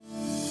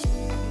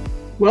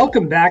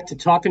Welcome back to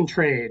Talkin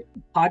Trade,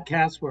 a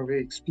podcast where we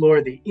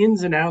explore the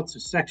ins and outs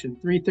of Section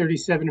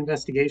 337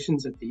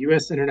 investigations at the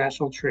U.S.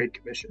 International Trade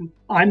Commission.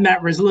 I'm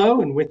Matt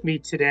Rizzolo, and with me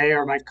today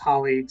are my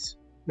colleagues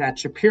Matt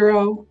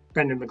Shapiro,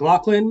 Brendan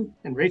McLaughlin,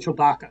 and Rachael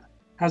Bacha.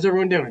 How's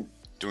everyone doing?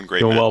 Doing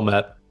great, Doing Matt. well,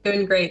 Matt.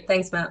 Doing great.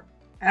 Thanks, Matt.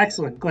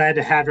 Excellent. Glad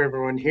to have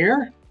everyone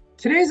here.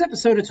 Today's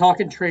episode of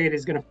Talkin Trade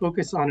is going to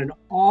focus on an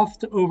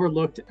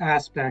oft-overlooked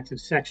aspect of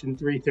Section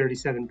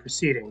 337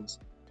 proceedings.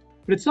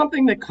 But it's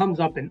something that comes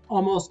up in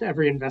almost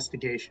every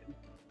investigation.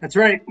 That's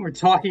right, we're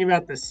talking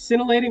about the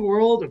scintillating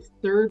world of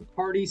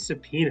third-party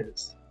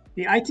subpoenas.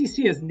 The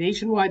ITC has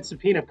nationwide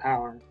subpoena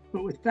power,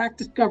 but with fact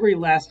discovery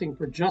lasting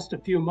for just a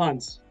few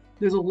months,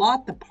 there's a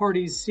lot the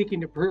parties seeking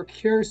to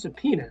procure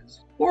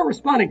subpoenas, or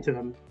responding to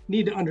them,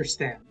 need to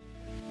understand.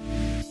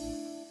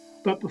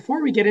 But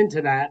before we get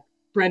into that,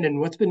 Brendan,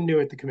 what's been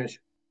new at the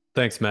Commission?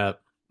 Thanks, Matt.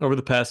 Over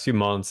the past few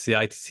months, the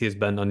ITC has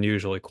been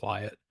unusually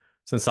quiet.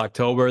 Since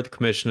October, the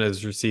Commission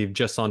has received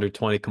just under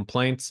 20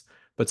 complaints,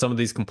 but some of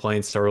these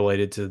complaints are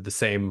related to the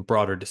same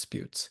broader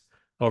disputes.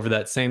 Over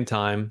that same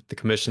time, the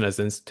Commission has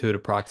instituted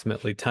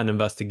approximately 10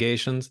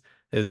 investigations,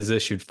 it has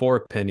issued 4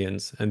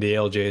 opinions, and the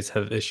ALJs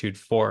have issued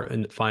 4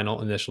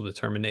 final initial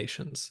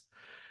determinations.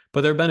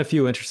 But there have been a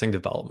few interesting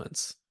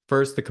developments.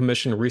 First, the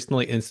Commission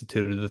recently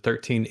instituted the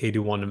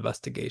 1381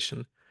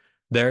 investigation.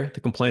 There,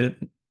 the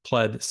complainant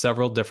pled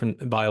several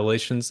different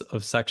violations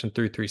of Section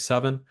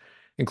 337,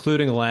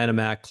 including a Lanham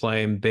Act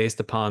claim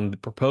based upon the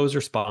proposed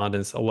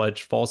respondents'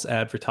 alleged false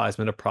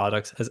advertisement of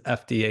products as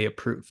FDA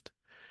approved.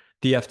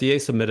 The FDA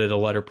submitted a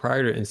letter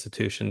prior to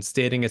institution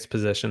stating its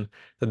position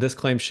that this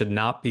claim should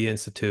not be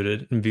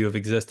instituted in view of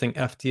existing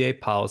FDA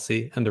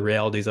policy and the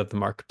realities of the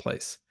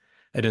marketplace.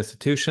 At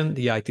institution,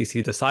 the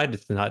ITC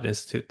decided to not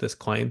institute this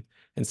claim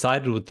and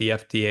sided with the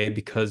FDA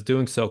because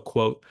doing so,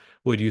 quote,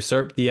 would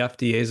usurp the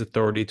FDA's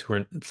authority to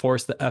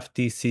enforce the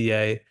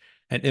FDCA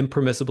and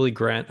impermissibly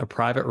grant a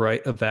private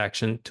right of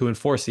action to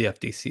enforce the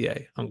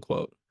FDCA,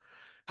 unquote.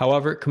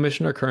 However,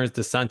 Commissioner Kearns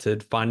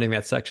dissented, finding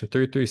that Section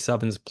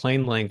 337's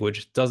plain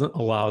language doesn't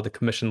allow the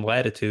Commission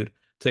latitude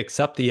to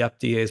accept the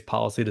FDA's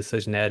policy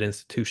decision at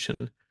institution.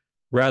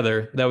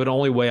 Rather, that would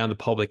only weigh on the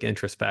public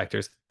interest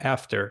factors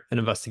after an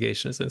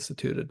investigation is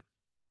instituted.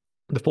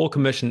 The full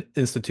Commission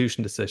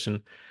institution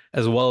decision,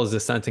 as well as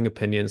dissenting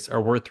opinions,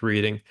 are worth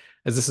reading,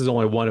 as this is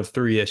only one of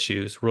 3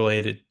 issues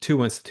related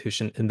to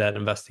institution in that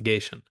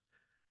investigation.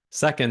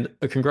 Second,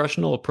 a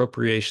congressional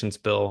appropriations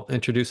bill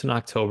introduced in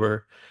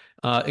October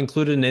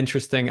included an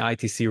interesting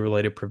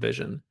ITC-related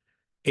provision.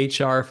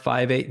 H.R.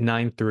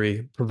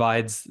 5893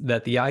 provides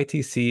that the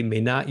ITC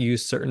may not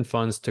use certain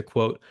funds to,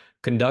 quote,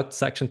 conduct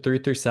Section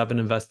 337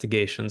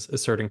 investigations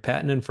asserting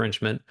patent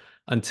infringement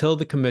until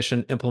the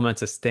Commission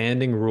implements a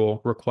standing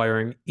rule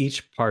requiring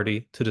each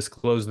party to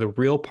disclose the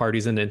real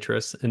parties and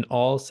interests in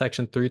all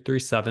Section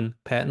 337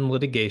 patent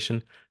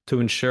litigation to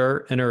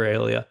ensure, inter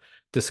alia,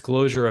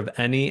 disclosure of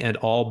any and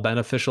all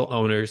beneficial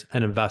owners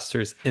and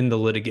investors in the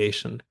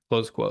litigation,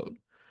 close quote.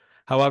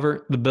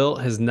 However, the bill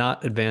has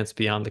not advanced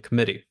beyond the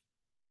committee.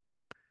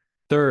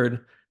 Third,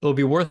 it will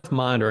be worth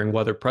monitoring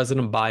whether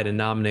President Biden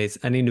nominates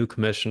any new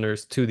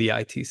commissioners to the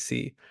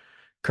ITC.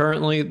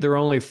 Currently, there are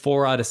only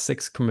 4 out of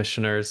 6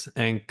 commissioners,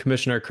 and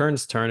Commissioner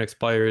Kearns' term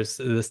expires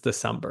this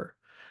December.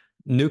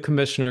 New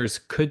commissioners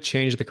could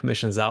change the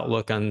Commission's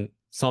outlook on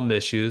some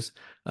issues,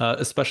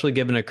 especially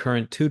given a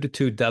current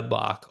 2-2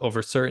 deadlock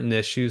over certain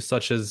issues,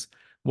 such as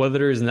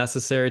whether it is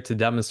necessary to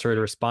demonstrate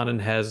a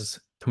respondent has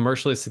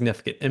commercially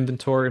significant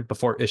inventory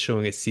before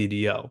issuing a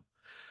CDO.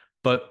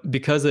 But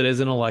because it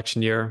is an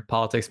election year,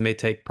 politics may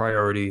take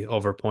priority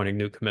over appointing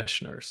new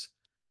commissioners.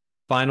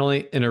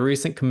 Finally, in a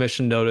recent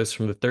commission notice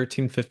from the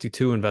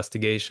 1352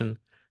 investigation,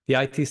 the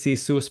ITC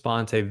sua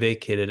sponte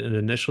vacated an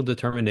initial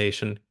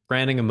determination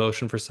granting a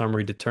motion for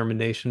summary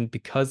determination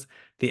because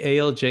the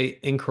ALJ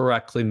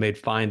incorrectly made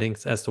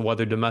findings as to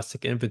whether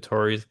domestic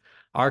inventories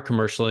are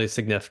commercially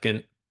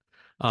significant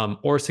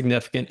or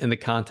significant in the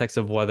context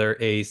of whether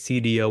a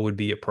CDO would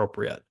be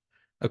appropriate.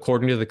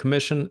 According to the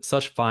Commission,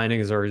 such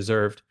findings are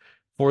reserved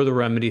for the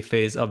remedy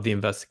phase of the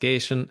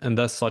investigation, and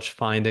thus such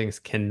findings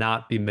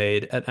cannot be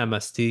made at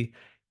MST,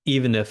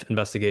 even if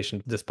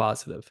investigation is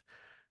dispositive.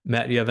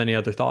 Matt, do you have any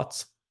other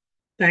thoughts?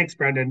 Thanks,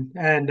 Brendan.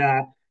 And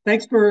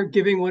thanks for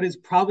giving what is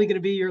probably going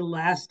to be your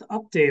last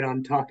update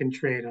on Talkin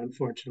Trade,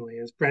 unfortunately,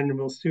 as Brendan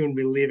will soon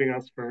be leaving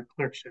us for a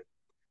clerkship.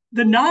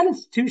 The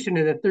non-institution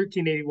in the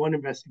 1381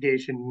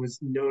 investigation was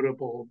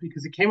notable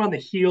because it came on the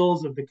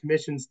heels of the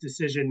Commission's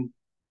decision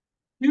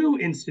to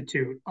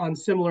institute on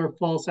similar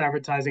false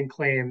advertising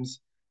claims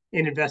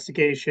in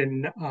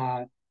investigation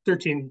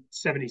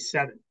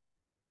 1377.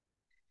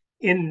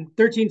 In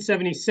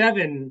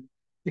 1377,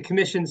 the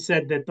Commission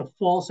said that the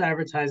false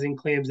advertising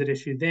claims at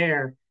issue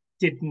there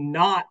did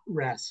not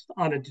rest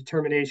on a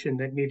determination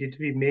that needed to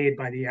be made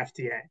by the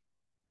FDA.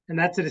 And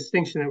that's a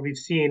distinction that we've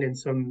seen in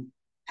some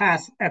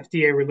past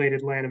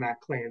FDA-related Lanham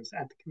Act claims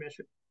at the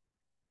Commission.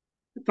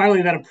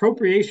 Finally, that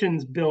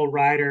appropriations bill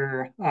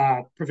rider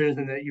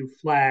provision that you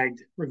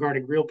flagged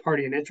regarding real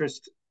party and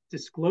interest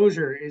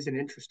disclosure is an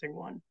interesting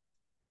one.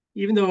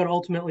 even though it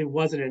ultimately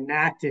wasn't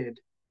enacted,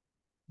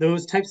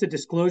 those types of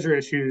disclosure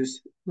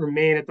issues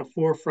remain at the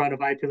forefront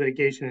of IP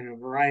litigation in a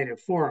variety of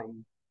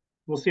forums.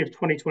 We'll see if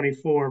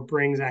 2024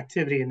 brings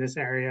activity in this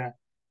area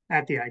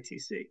at the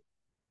ITC.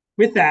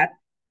 With that,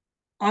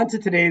 on to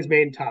today's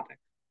main topic,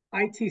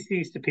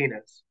 ITC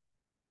subpoenas.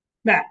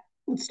 Matt,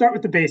 let's start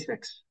with the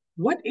basics.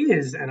 What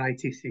is an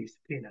ITC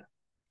subpoena?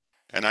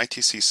 An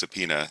ITC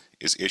subpoena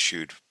is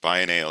issued by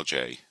an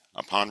ALJ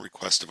upon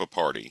request of a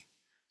party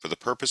for the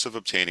purpose of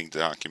obtaining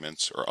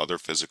documents or other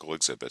physical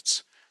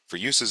exhibits for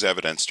use as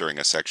evidence during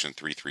a Section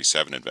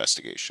 337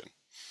 investigation,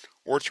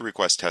 or to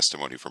request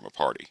testimony from a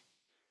party.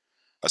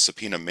 A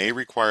subpoena may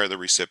require the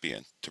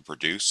recipient to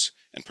produce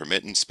and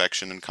permit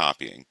inspection and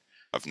copying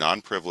of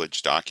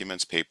non-privileged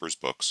documents, papers,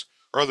 books,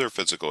 or other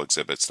physical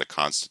exhibits that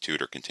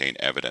constitute or contain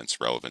evidence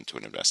relevant to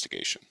an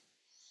investigation.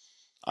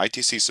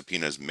 ITC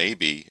subpoenas may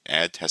be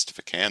ad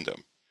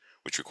testificandum,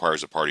 which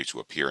requires a party to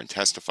appear and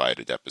testify at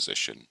a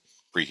deposition,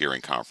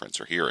 pre-hearing conference,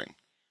 or hearing,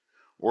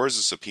 or as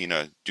a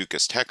subpoena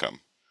ducus tecum,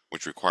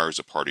 which requires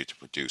a party to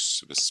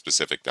produce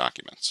specific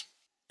documents.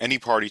 Any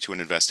party to an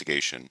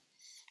investigation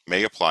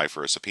may apply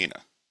for a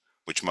subpoena,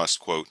 which must,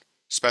 quote,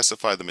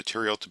 specify the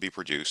material to be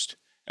produced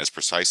as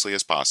precisely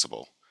as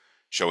possible,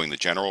 showing the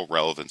general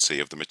relevancy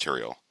of the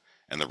material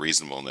and the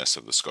reasonableness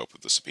of the scope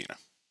of the subpoena.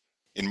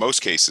 In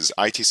most cases,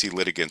 ITC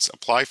litigants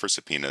apply for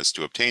subpoenas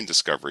to obtain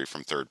discovery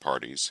from third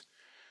parties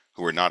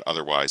who are not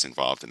otherwise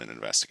involved in an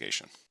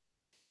investigation.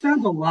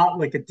 Sounds a lot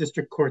like a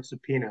district court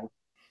subpoena.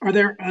 Are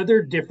there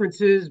other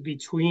differences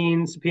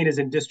between subpoenas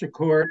in district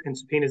court and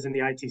subpoenas in the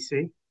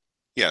ITC?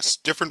 Yes,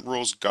 different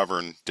rules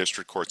govern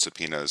district court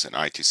subpoenas and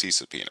ITC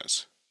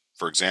subpoenas.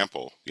 For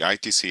example, the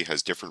ITC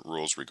has different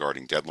rules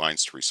regarding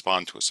deadlines to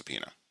respond to a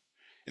subpoena.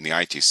 In the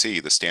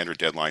ITC, the standard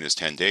deadline is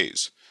 10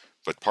 days,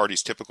 but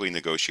parties typically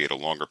negotiate a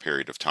longer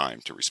period of time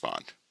to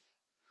respond.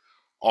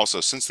 Also,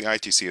 since the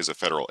ITC is a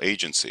federal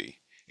agency,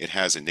 it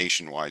has a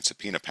nationwide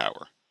subpoena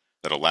power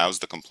that allows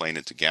the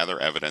complainant to gather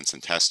evidence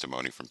and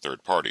testimony from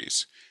third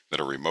parties that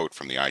are remote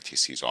from the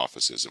ITC's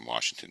offices in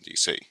Washington,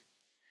 D.C.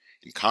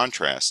 In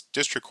contrast,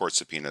 district court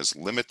subpoenas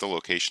limit the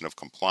location of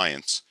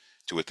compliance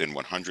to within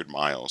 100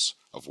 miles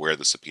of where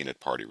the subpoenaed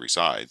party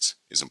resides,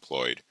 is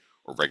employed,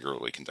 or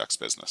regularly conducts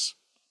business.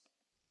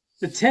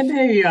 The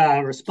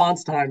 10-day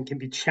response time can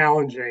be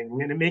challenging,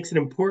 and it makes it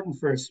important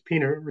for a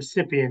subpoena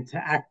recipient to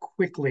act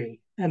quickly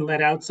and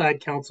let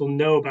outside counsel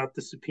know about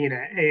the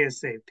subpoena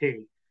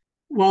ASAP.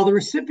 While the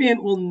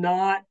recipient will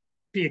not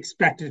be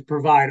expected to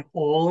provide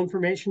all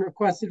information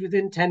requested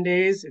within 10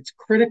 days, it's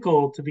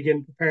critical to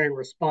begin preparing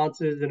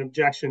responses and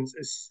objections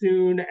as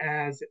soon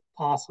as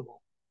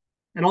possible,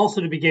 and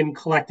also to begin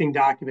collecting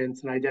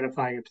documents and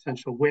identifying a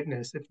potential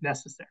witness if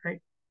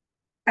necessary.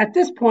 At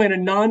this point, a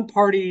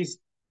non-party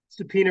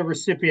subpoena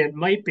recipient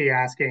might be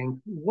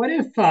asking, what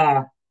if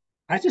I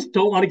just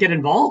don't want to get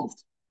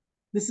involved?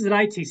 This is an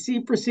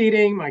ITC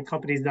proceeding. My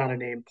company's not a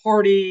named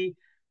party.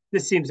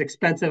 This seems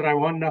expensive and I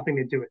want nothing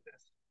to do with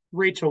this.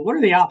 Rachel, what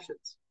are the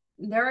options?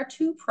 There are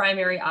two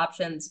primary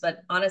options, but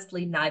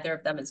honestly, neither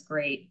of them is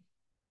great.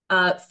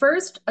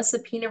 First, a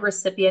subpoena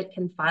recipient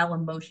can file a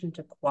motion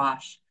to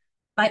quash.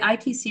 By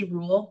ITC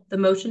rule, the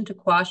motion to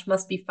quash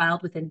must be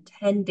filed within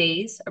 10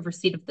 days of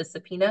receipt of the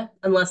subpoena,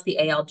 unless the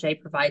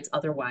ALJ provides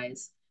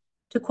otherwise.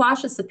 To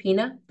quash a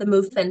subpoena, the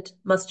movement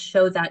must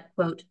show that,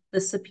 quote, the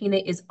subpoena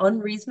is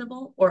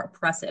unreasonable or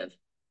oppressive,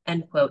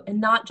 end quote, and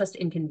not just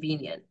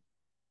inconvenient.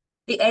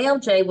 The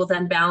ALJ will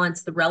then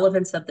balance the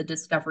relevance of the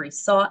discovery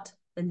sought,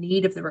 the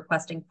need of the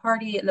requesting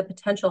party, and the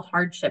potential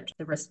hardship to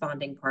the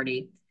responding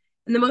party.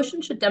 And the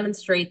motion should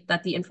demonstrate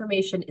that the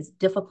information is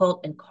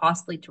difficult and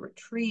costly to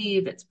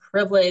retrieve, it's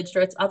privileged,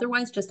 or it's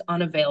otherwise just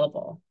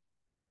unavailable.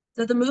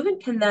 So the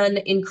movement can then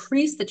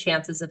increase the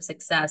chances of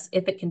success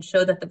if it can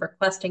show that the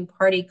requesting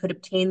party could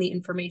obtain the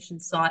information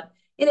sought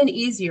in an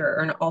easier or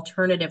an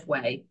alternative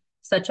way,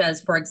 such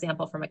as, for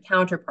example, from a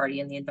counterparty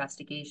in the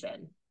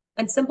investigation.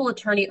 And simple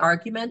attorney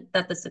argument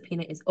that the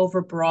subpoena is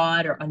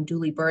overbroad or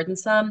unduly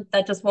burdensome,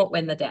 that just won't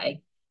win the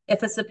day.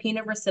 If a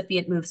subpoena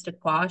recipient moves to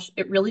quash,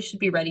 it really should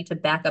be ready to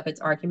back up its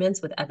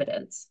arguments with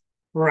evidence.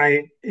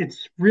 Right.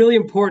 It's really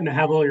important to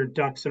have all your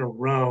ducks in a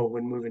row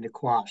when moving to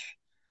quash.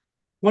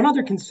 One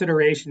other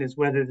consideration is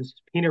whether the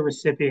subpoena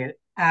recipient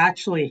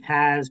actually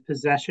has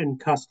possession,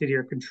 custody,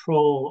 or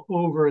control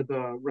over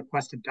the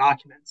requested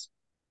documents.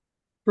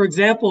 For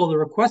example, the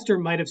requester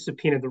might have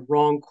subpoenaed the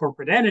wrong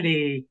corporate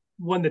entity,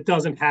 one that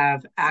doesn't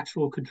have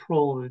actual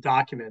control of the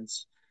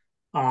documents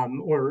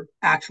or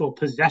actual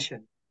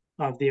possession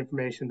of the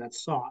information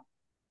that's sought.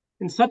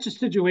 In such a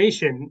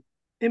situation,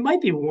 it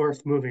might be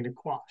worth moving to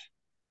quash.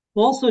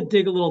 We'll also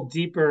dig a little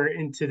deeper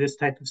into this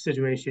type of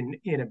situation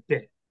in a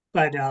bit.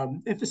 But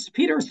if a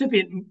subpoena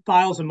recipient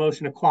files a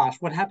motion to quash,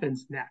 what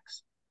happens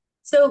next?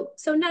 So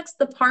next,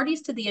 the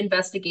parties to the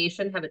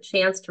investigation have a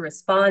chance to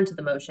respond to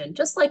the motion,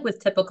 just like with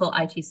typical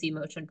ITC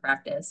motion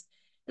practice.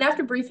 And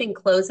after briefing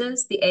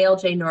closes, the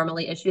ALJ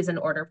normally issues an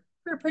order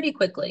pretty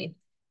quickly.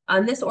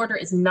 This order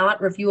is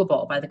not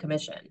reviewable by the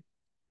commission.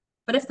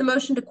 But if the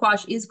motion to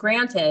quash is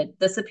granted,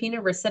 the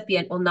subpoena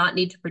recipient will not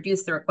need to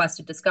produce the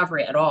requested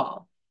discovery at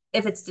all.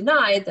 If it's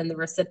denied, then the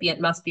recipient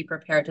must be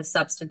prepared to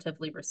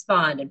substantively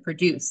respond and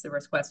produce the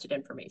requested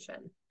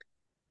information.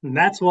 And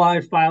that's why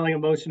filing a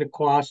motion to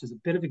quash is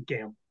a bit of a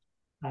gamble.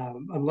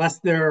 Unless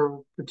there are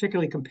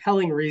particularly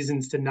compelling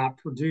reasons to not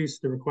produce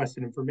the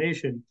requested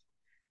information,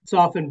 it's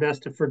often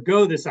best to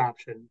forgo this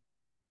option,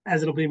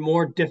 as it'll be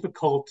more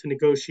difficult to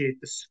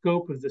negotiate the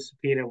scope of the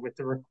subpoena with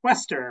the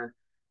requester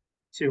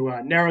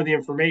to narrow the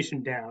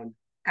information down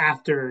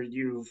after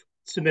you've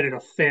submitted a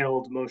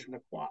failed motion to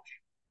quash.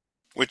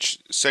 Which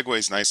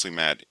segues nicely,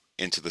 Matt,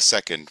 into the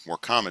second, more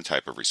common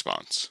type of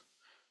response.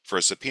 For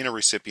a subpoena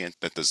recipient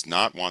that does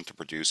not want to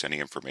produce any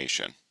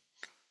information,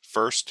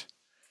 first,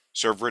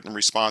 serve written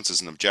responses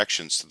and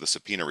objections to the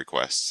subpoena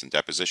requests and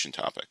deposition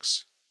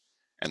topics.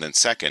 And then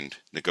second,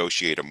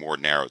 negotiate a more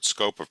narrowed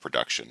scope of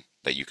production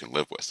that you can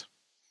live with.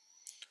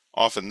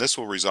 Often this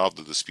will resolve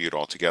the dispute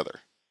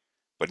altogether.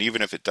 But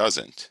even if it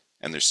doesn't,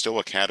 and there's still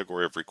a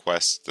category of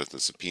requests that the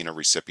subpoena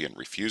recipient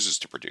refuses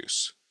to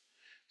produce,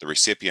 the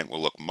recipient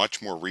will look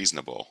much more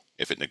reasonable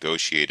if it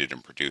negotiated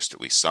and produced at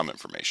least some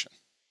information.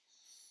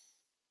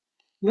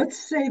 Let's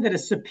say that a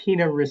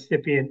subpoena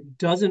recipient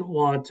doesn't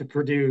want to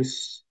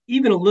produce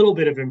even a little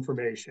bit of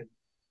information,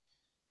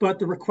 but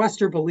the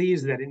requester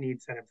believes that it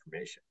needs that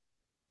information.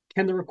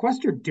 Can the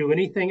requester do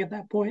anything at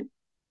that point?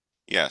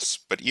 Yes,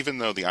 but even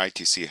though the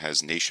ITC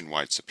has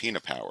nationwide subpoena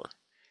power,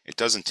 it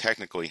doesn't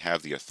technically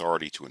have the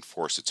authority to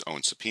enforce its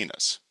own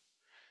subpoenas.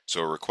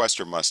 So a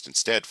requester must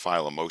instead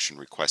file a motion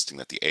requesting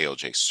that the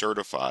ALJ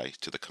certify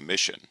to the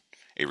Commission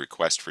a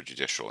request for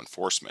judicial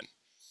enforcement,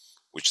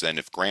 which then,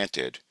 if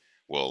granted,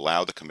 will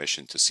allow the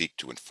Commission to seek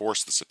to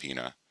enforce the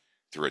subpoena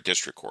through a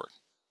district court.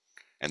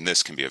 And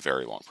this can be a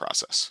very long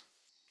process.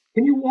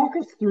 Can you walk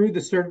us through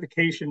the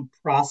certification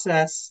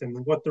process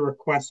and what the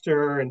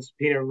requester and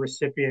subpoena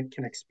recipient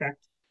can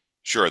expect?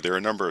 Sure, there are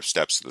a number of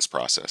steps to this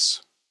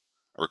process.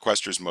 A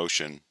requester's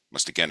motion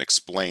must again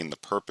explain the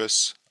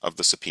purpose of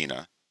the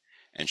subpoena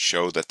and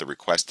show that the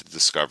requested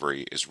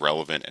discovery is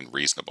relevant and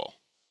reasonable.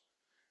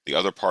 The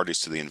other parties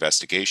to the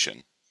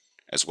investigation,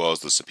 as well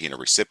as the subpoena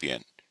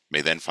recipient, may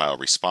then file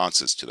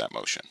responses to that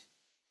motion.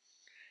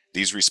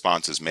 These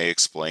responses may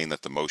explain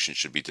that the motion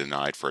should be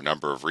denied for a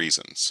number of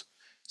reasons,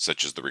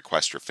 such as the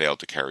requester failed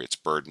to carry its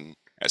burden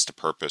as to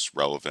purpose,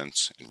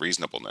 relevance, and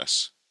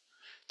reasonableness,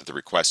 that the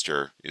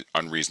requester is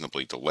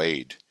unreasonably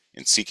delayed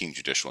in seeking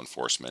judicial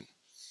enforcement,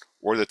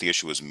 or that the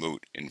issue is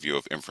moot in view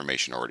of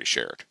information already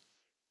shared.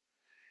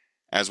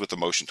 As with the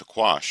motion to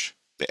quash,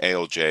 the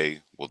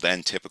ALJ will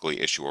then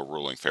typically issue a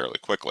ruling fairly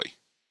quickly.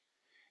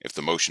 If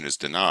the motion is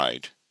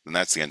denied, then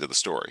that's the end of the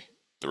story.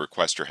 The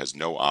requester has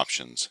no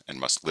options and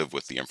must live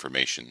with the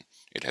information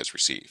it has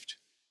received.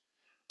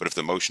 But if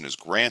the motion is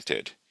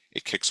granted,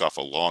 it kicks off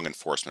a long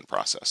enforcement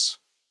process.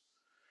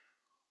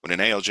 When an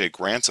ALJ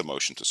grants a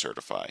motion to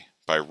certify,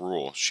 by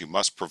rule, she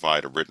must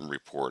provide a written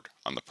report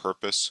on the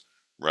purpose,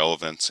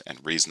 relevance,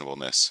 and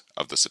reasonableness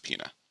of the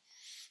subpoena.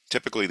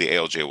 Typically, the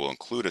ALJ will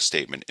include a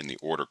statement in the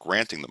order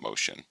granting the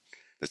motion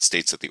that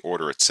states that the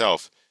order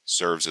itself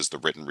serves as the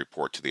written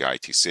report to the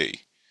ITC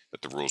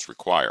that the rules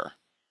require.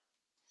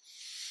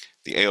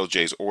 The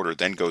ALJ's order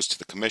then goes to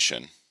the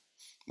Commission,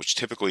 which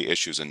typically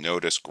issues a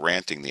notice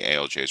granting the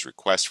ALJ's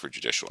request for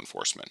judicial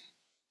enforcement.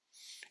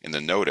 In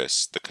the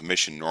notice, the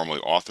Commission normally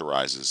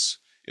authorizes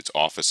its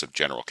Office of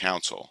General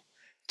Counsel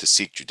to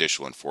seek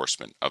judicial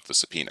enforcement of the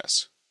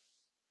subpoenas.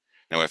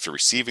 Now, after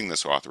receiving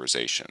this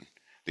authorization,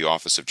 the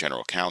Office of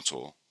General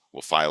Counsel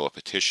will file a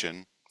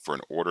petition for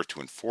an order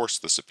to enforce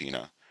the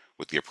subpoena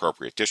with the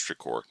appropriate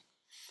district court,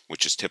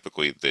 which is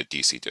typically the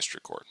DC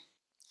District Court.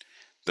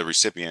 The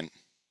recipient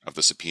of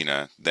the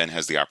subpoena then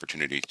has the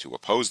opportunity to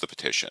oppose the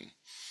petition,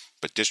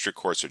 but district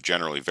courts are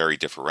generally very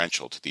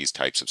deferential to these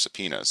types of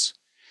subpoenas,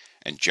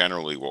 and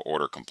generally will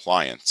order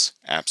compliance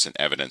absent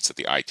evidence that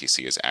the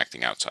ITC is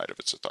acting outside of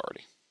its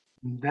authority.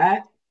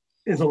 That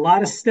is a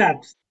lot of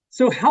steps.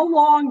 So how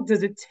long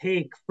does it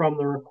take from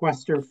the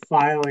requester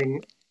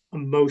filing a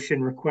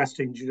motion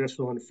requesting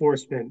judicial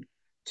enforcement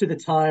to the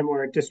time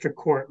where a district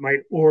court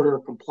might order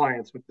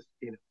compliance with the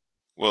subpoena?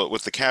 Well,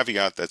 with the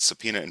caveat that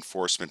subpoena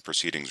enforcement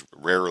proceedings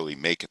rarely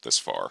make it this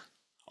far,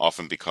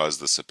 often because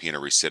the subpoena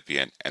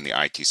recipient and the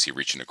ITC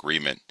reach an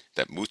agreement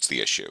that moots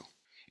the issue.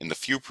 In the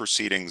few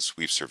proceedings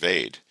we've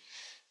surveyed,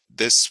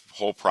 this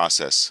whole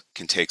process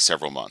can take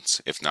several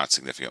months, if not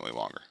significantly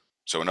longer.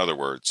 So in other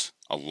words,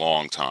 a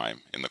long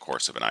time in the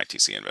course of an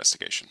ITC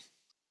investigation.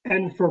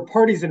 And for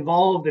parties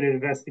involved in an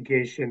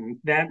investigation,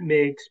 that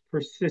makes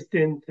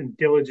persistence and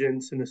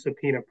diligence in the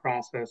subpoena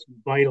process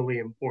vitally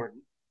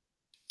important.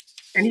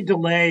 Any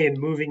delay in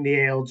moving the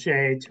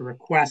ALJ to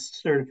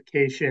request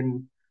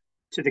certification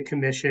to the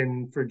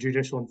Commission for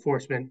judicial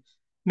enforcement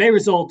may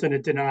result in a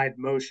denied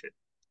motion.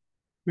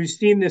 We've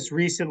seen this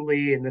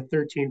recently in the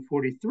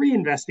 1343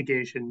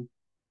 investigation,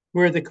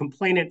 where the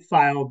complainant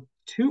filed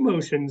two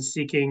motions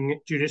seeking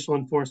judicial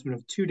enforcement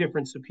of two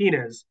different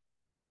subpoenas,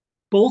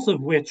 both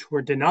of which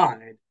were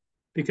denied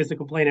because the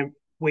complainant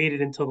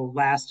waited until the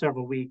last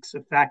several weeks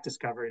of fact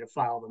discovery to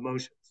file the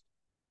motions.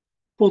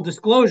 Full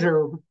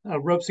disclosure,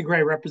 Ropes and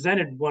Gray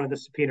represented one of the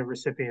subpoena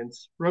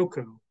recipients,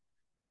 Roku,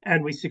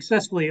 and we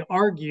successfully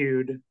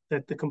argued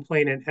that the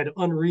complainant had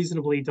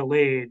unreasonably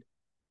delayed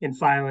in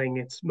filing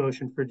its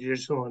motion for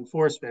judicial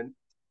enforcement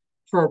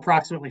for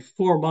approximately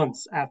 4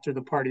 months after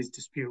the party's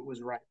dispute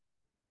was ripe.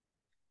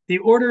 The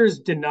orders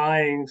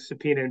denying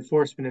subpoena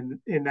enforcement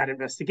in that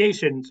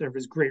investigation serve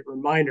as great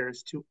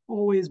reminders to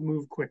always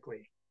move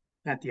quickly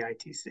at the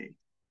ITC.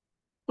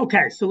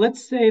 Okay, so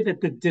let's say that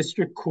the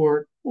district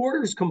court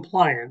orders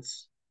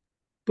compliance,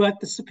 but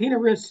the subpoena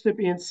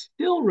recipient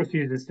still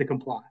refuses to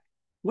comply.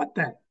 What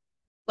then?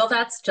 Well,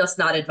 that's just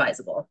not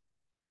advisable.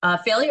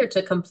 Failure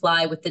to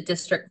comply with the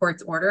district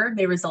court's order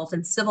may result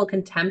in civil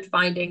contempt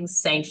findings,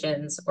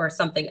 sanctions, or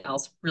something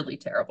else really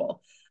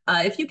terrible.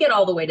 If you get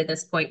all the way to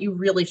this point, you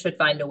really should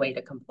find a way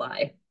to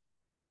comply.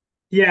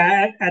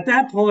 Yeah, at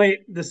that point,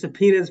 the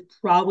subpoena's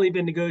probably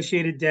been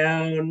negotiated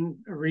down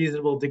a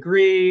reasonable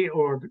degree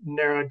or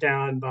narrowed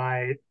down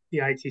by the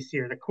ITC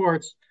or the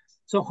courts.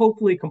 So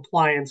hopefully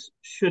compliance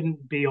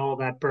shouldn't be all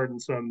that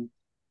burdensome.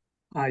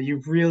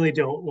 You really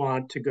don't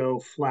want to go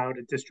flout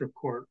a district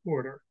court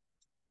order.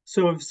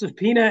 So if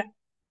subpoena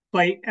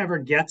fight ever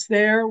gets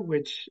there,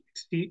 which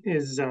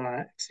is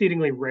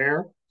exceedingly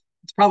rare,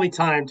 it's probably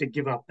time to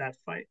give up that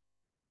fight.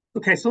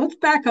 Okay, so let's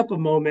back up a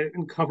moment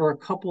and cover a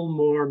couple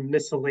more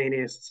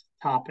miscellaneous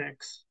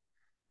topics.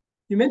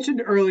 You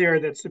mentioned earlier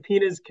that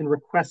subpoenas can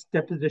request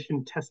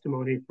deposition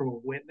testimony from a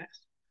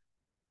witness.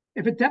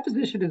 If a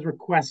deposition is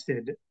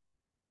requested,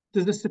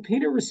 does the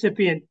subpoena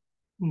recipient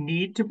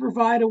need to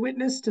provide a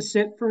witness to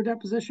sit for a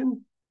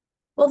deposition?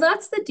 Well,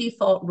 that's the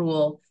default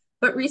rule,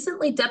 but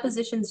recently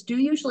depositions do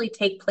usually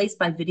take place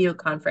by video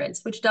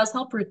conference, which does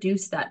help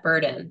reduce that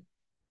burden.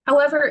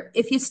 However,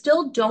 if you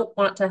still don't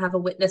want to have a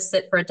witness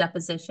sit for a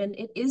deposition,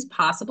 it is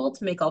possible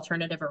to make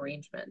alternative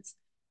arrangements.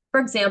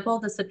 For example,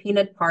 the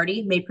subpoenaed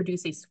party may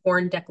produce a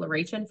sworn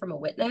declaration from a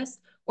witness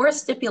or a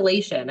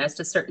stipulation as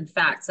to certain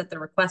facts that the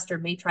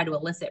requester may try to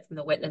elicit from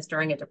the witness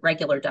during a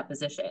regular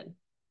deposition.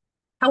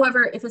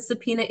 However, if a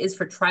subpoena is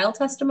for trial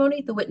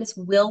testimony, the witness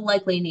will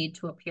likely need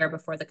to appear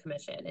before the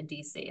commission in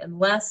DC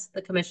unless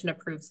the commission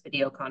approves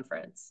video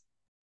conference.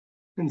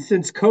 And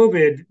since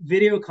COVID,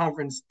 video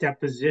conference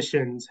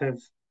depositions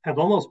have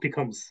almost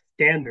become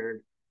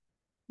standard.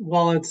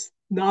 While it's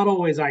not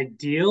always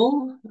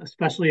ideal,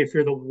 especially if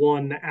you're the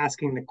one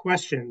asking the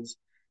questions,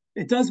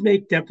 it does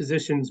make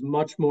depositions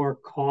much more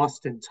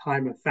cost and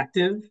time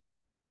effective.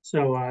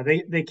 So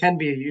they can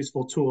be a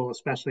useful tool,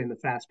 especially in the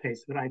fast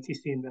pace of an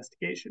ITC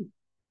investigation.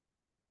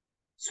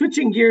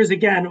 Switching gears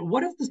again,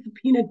 what if the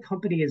subpoenaed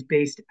company is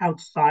based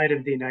outside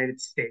of the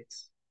United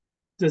States?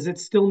 Does it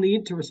still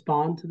need to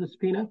respond to the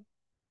subpoena?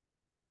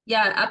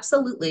 Yeah,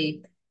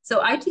 absolutely.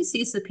 So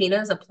ITC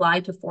subpoenas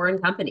apply to foreign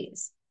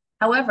companies.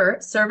 However,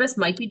 service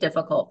might be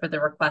difficult for the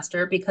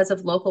requester because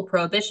of local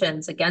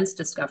prohibitions against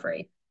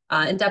discovery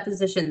and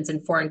depositions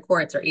in foreign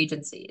courts or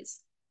agencies.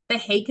 The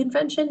Hague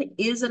Convention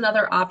is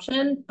another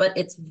option, but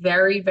its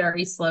very,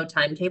 very slow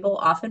timetable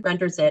often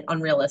renders it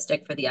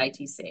unrealistic for the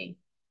ITC.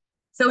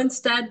 So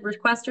instead,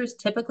 requesters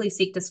typically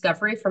seek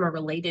discovery from a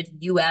related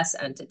U.S.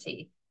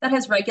 entity that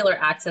has regular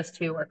access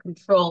to or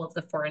control of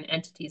the foreign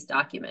entity's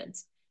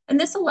documents. And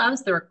this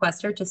allows the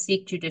requester to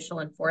seek judicial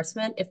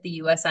enforcement if the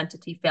U.S.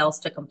 entity fails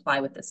to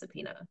comply with the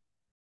subpoena.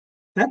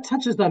 That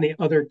touches on the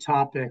other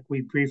topic we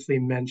briefly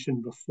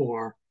mentioned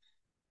before.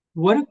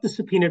 What if the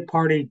subpoenaed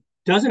party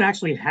doesn't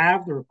actually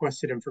have the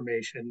requested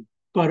information,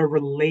 but a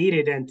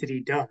related entity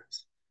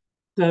does?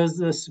 Does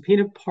the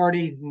subpoenaed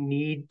party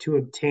need to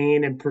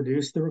obtain and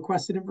produce the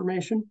requested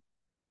information?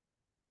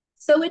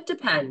 So it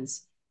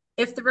depends.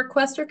 If the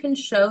requester can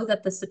show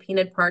that the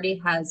subpoenaed party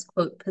has,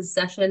 quote,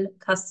 possession,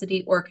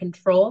 custody, or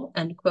control,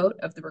 end quote,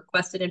 of the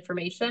requested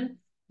information,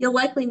 you'll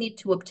likely need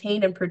to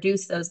obtain and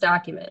produce those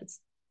documents.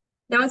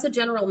 Now, as a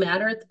general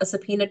matter, a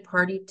subpoenaed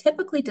party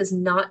typically does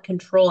not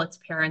control its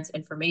parent's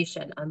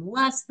information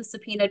unless the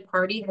subpoenaed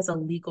party has a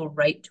legal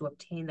right to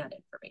obtain that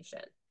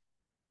information.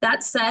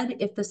 That said,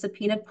 if the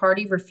subpoenaed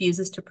party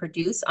refuses to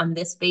produce on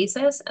this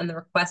basis and the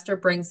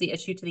requester brings the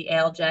issue to the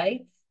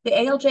ALJ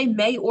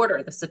may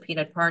order the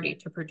subpoenaed party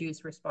to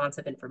produce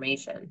responsive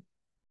information.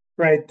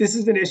 Right. This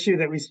is an issue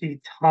that we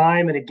see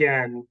time and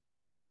again,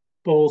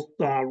 both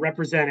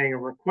representing a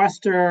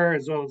requester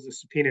as well as the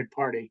subpoenaed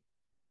party.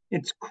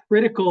 It's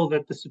critical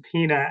that the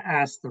subpoena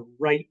asks the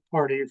right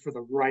party for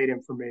the right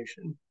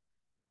information.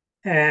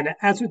 And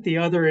as with the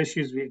other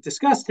issues we've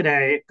discussed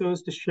today, it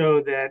goes to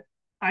show that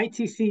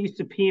ITC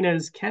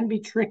subpoenas can be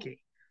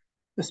tricky,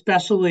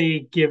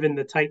 especially given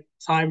the tight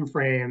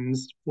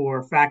timeframes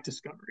for fact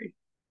discovery.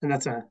 And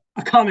that's a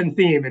common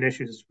theme in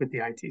issues with the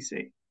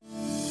ITC.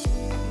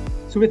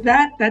 So with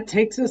that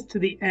takes us to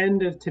the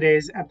end of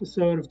today's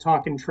episode of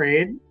Talkin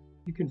Trade.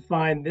 You can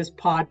find this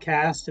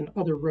podcast and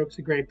other Ropes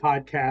and Gray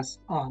podcasts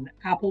on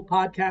Apple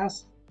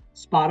Podcasts,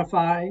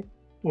 Spotify,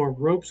 or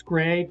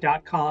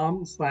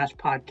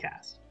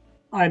ropesgray.com/podcast.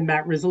 I'm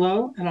Matt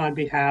Rizzolo, and on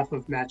behalf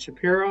of Matt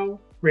Shapiro,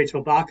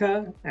 Rachael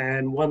Bacha,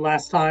 and one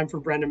last time for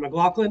Brendan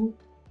McLaughlin.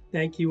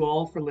 Thank you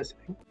all for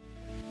listening.